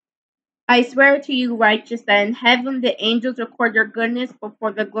I swear to you, righteous, that in heaven the angels record your goodness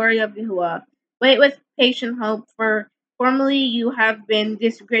before the glory of Yahuwah. Wait with patient hope, for formerly you have been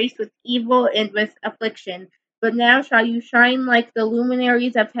disgraced with evil and with affliction, but now shall you shine like the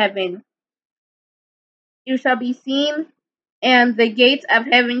luminaries of heaven. You shall be seen, and the gates of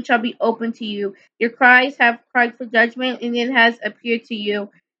heaven shall be opened to you. Your cries have cried for judgment, and it has appeared to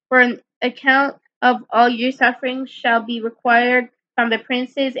you. For an account of all your sufferings shall be required from the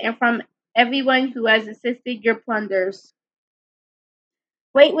princes and from everyone who has assisted your plunders.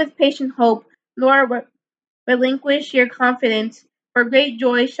 Wait with patient hope, nor relinquish your confidence, for great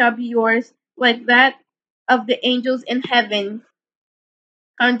joy shall be yours, like that of the angels in heaven.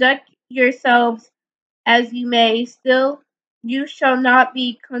 Conduct yourselves as you may, still you shall not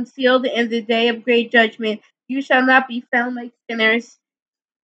be concealed in the day of great judgment. You shall not be found like sinners,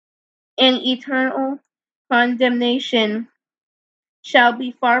 and eternal condemnation shall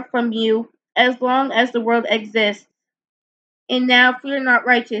be far from you as long as the world exists. And now fear not,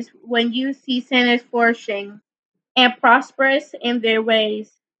 righteous, when you see sinners flourishing and prosperous in their ways.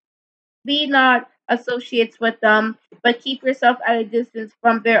 Be not associates with them, but keep yourself at a distance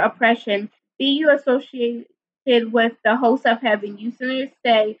from their oppression. Be you associated with the host of heaven. You sinners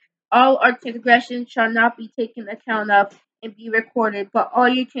say, all our transgressions shall not be taken account of and be recorded, but all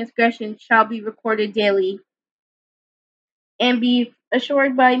your transgressions shall be recorded daily. And be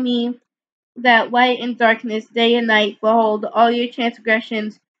assured by me that light and darkness, day and night, behold, all your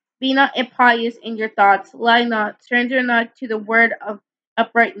transgressions. Be not impious in your thoughts, lie not, surrender not to the word of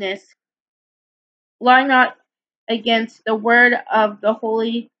uprightness. Lie not against the word of the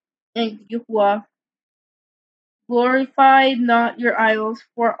holy and Yahuwah. Glorify not your idols,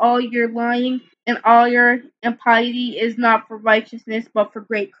 for all your lying and all your impiety is not for righteousness, but for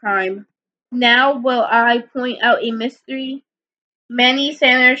great crime. Now will I point out a mystery. Many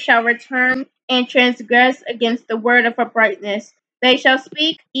sinners shall return and transgress against the word of uprightness. They shall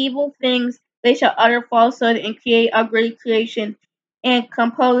speak evil things, they shall utter falsehood and create a great creation, and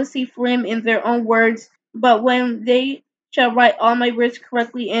compose Ephraim in their own words. But when they shall write all my words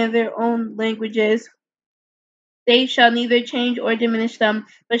correctly in their own languages, they shall neither change or diminish them,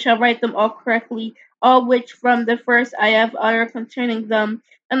 but shall write them all correctly, all which from the first I have uttered concerning them.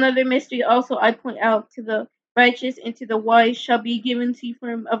 Another mystery also I point out: to the righteous and to the wise shall be given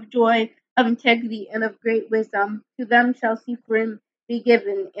Sephrim of joy, of integrity, and of great wisdom. To them shall Sephrim be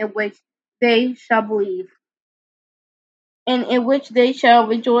given, in which they shall believe, and in which they shall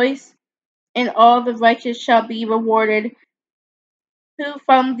rejoice, and all the righteous shall be rewarded, who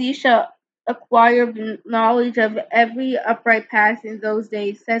from thee shall acquire the knowledge of every upright path in those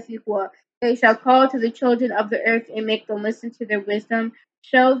days, says Yahuwah. They shall call to the children of the earth and make them listen to their wisdom.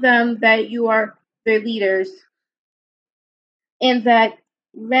 Show them that you are their leaders, and that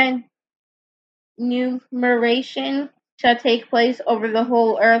remuneration shall take place over the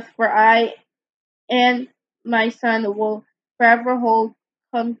whole earth, for I and my son will forever hold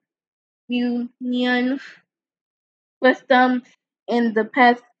communion with them in the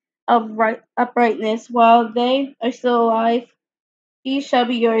path of uprightness while they are still alive. He shall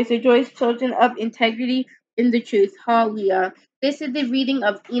be yours. Rejoice, children of integrity in the truth. Hallelujah. This is the reading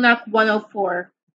of Enoch 104.